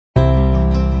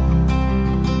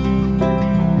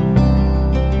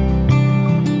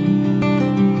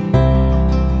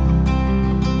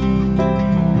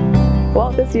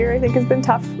this year I think has been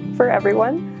tough for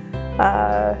everyone.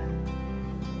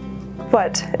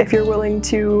 But if you're willing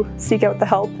to seek out the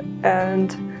help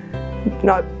and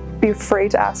not be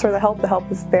afraid to ask for the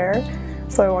help is there.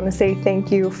 So I want to say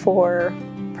thank you for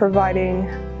providing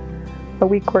a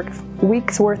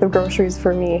week's worth of groceries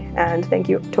for me, and thank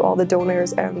you to all the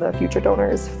donors and the future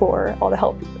donors for all the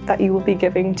help that you will be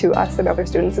giving to us and other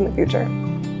students in the future.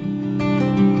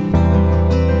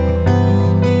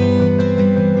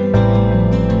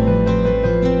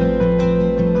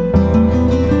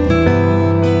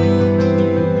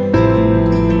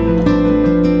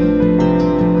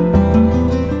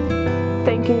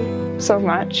 Thank you so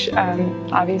much.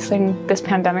 Obviously, this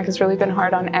pandemic has really been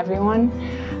hard on everyone,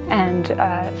 and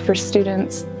for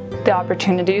students, the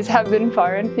opportunities have been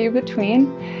far and few between.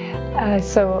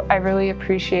 So I really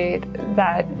appreciate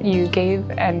that you gave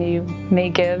and you may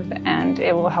give, and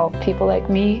it will help people like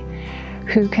me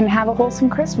who can have a wholesome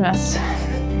Christmas.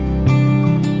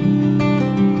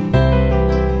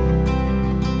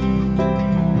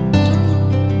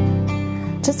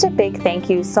 Just a big thank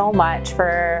you so much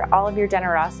for all of your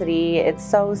generosity. It's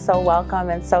so welcome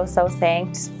and so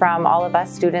thanked from all of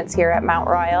us students here at Mount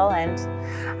Royal, and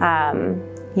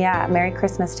yeah, Merry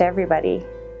Christmas to everybody.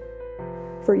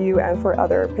 For you and for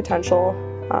other potential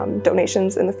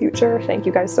donations in the future, thank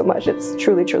you guys so much. It's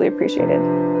truly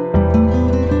appreciated.